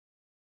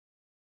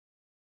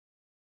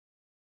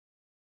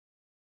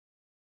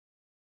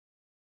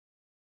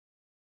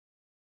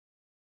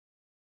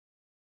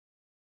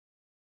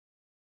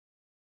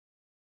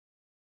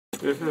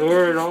This is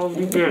where it all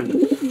begins.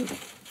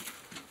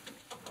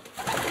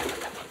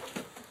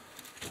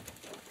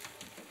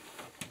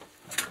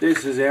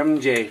 This is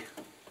MJ.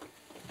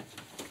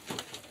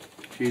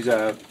 She's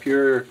a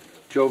pure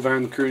Joe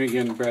Van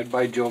Krunigen, bred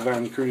by Joe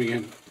Van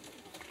Krunigen.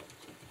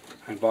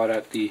 I bought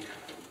at the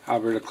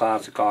Alberta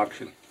Classic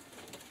Auction.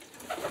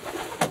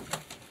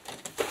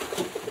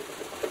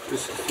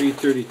 This is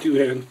 332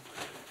 hen.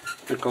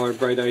 I call her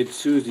Bright-Eyed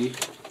Susie.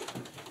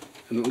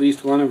 And at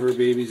least one of her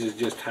babies is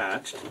just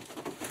hatched.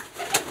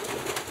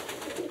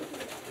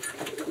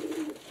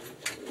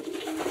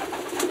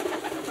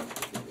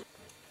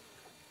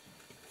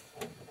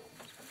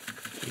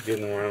 She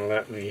didn't want to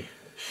let me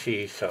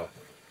see, so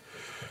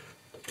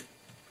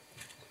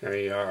there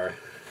you are.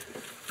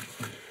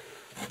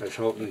 I was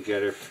hoping to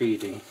get her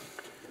feeding.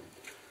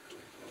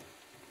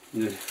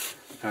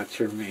 That's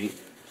her mate,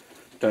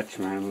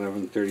 Dutchman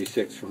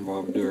 1136 from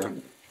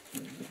Bobdura.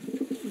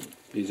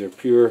 These are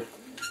pure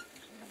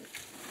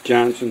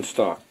Johnson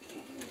stock,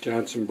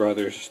 Johnson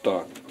Brothers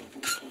stock.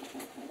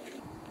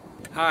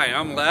 Hi,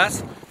 I'm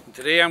Les.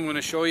 Today I'm going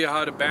to show you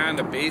how to band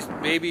a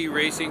baby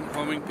racing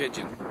homing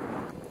pigeon.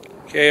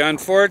 Okay,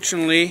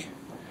 unfortunately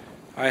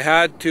I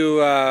had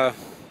to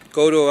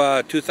go to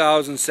a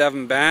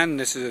 2007 band.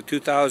 This is a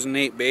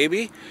 2008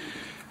 baby,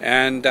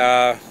 and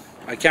I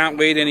can't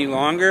wait any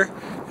longer.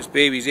 This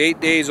baby's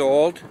 8 days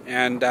old,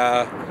 and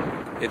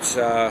it's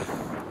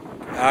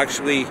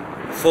actually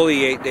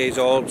fully 8 days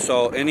old,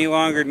 so any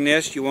longer than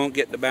this you won't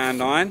get the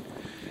band on.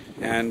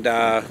 And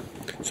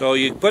so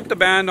you put the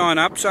band on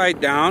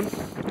upside down.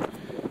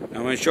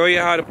 I'm going to show you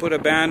how to put a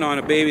band on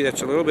a baby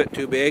that's a little bit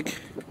too big.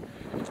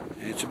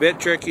 It's a bit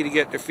tricky to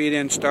get their feet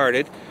in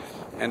started.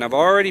 And I've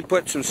already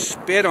put some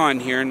spit on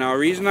here. Now the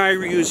reason I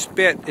use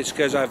spit is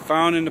because I've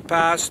found in the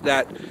past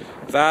that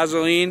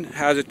Vaseline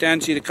has a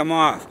tendency to come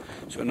off.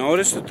 So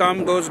notice the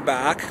thumb goes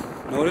back.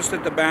 Notice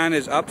that the band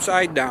is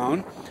upside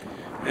down.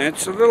 And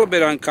it's a little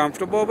bit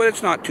uncomfortable, but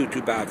it's not too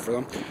bad for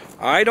them.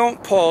 I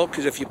don't pull,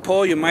 because if you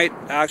pull you might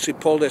actually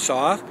pull this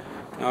off.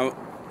 Now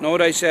note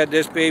I said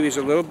this baby's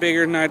a little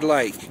bigger than I'd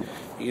like.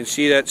 You can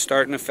see that it's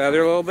starting to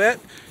feather a little bit.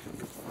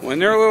 When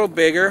they're a little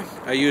bigger,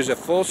 I use a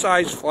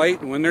full-size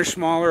flight, and when they're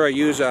smaller, I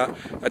use a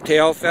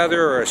tail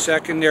feather or a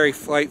secondary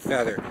flight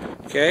feather.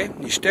 Okay,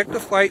 you stick the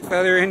flight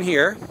feather in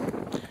here,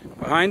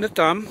 behind the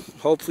thumb.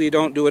 Hopefully you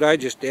don't do what I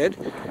just did,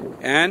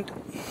 and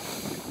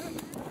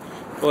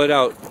pull it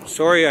out.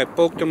 Sorry, I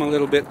poked him a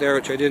little bit there,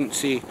 which I didn't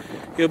see.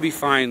 He'll be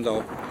fine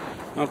though.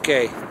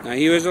 Okay, now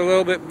he was a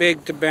little bit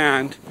big to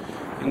band,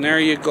 and there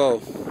you go.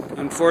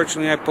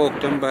 Unfortunately, I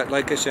poked him, but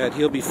like I said,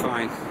 he'll be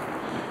fine.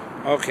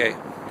 Okay.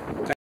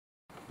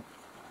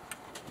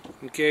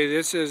 Okay,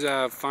 this is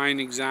a fine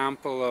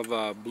example of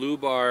a blue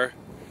bar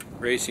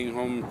racing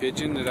homing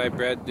pigeon that I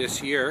bred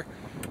this year,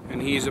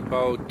 and he's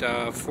about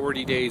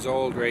 40 days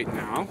old right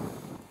now.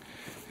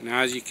 And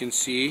as you can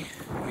see,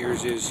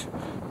 here's his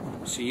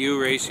CU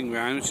racing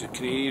band, which is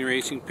Canadian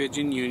Racing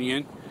Pigeon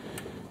Union,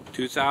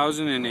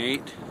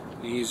 2008.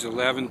 And he's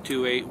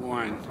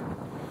 11281,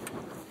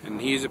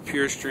 and he's a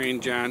pure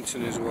strain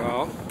Johnson as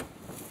well,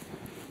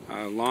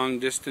 a long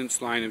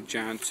distance line of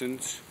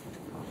Johnsons.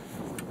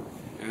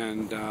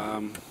 And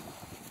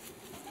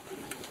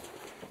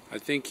I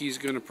think he's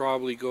going to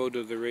probably go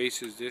to the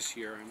races this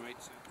year, I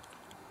might say.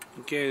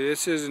 Okay,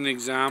 this is an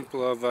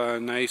example of a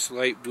nice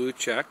light blue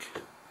check.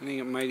 I think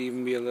it might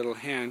even be a little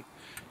hen.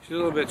 She's a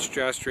little bit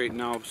stressed right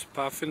now. It's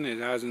puffing. It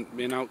hasn't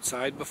been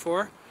outside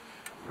before.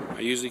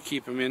 I usually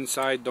keep them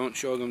inside, don't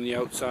show them the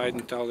outside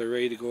until they're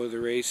ready to go to the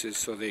races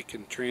so they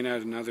can train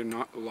at another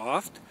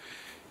loft.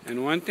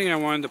 And one thing I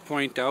wanted to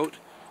point out,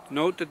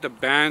 note that the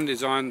band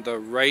is on the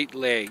right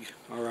leg,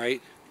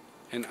 alright,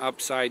 and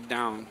upside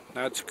down.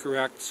 That's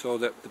correct so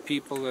that the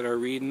people that are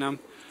reading them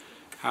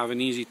have an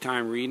easy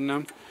time reading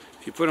them.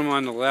 If you put them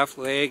on the left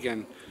leg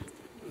and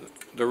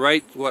the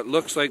right, what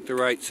looks like the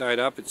right side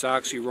up, it's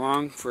actually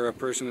wrong for a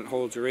person that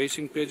holds a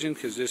racing pigeon,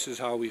 because this is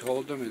how we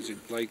hold them, is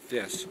like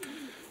this.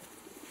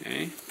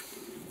 Okay?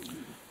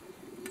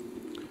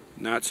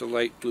 And that's a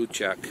light blue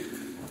check.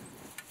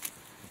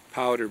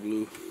 Powder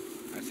blue,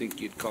 I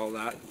think you'd call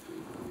that.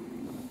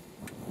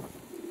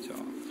 So,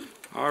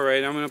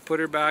 alright, I'm going to put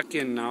her back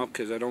in now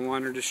because I don't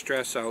want her to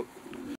stress out.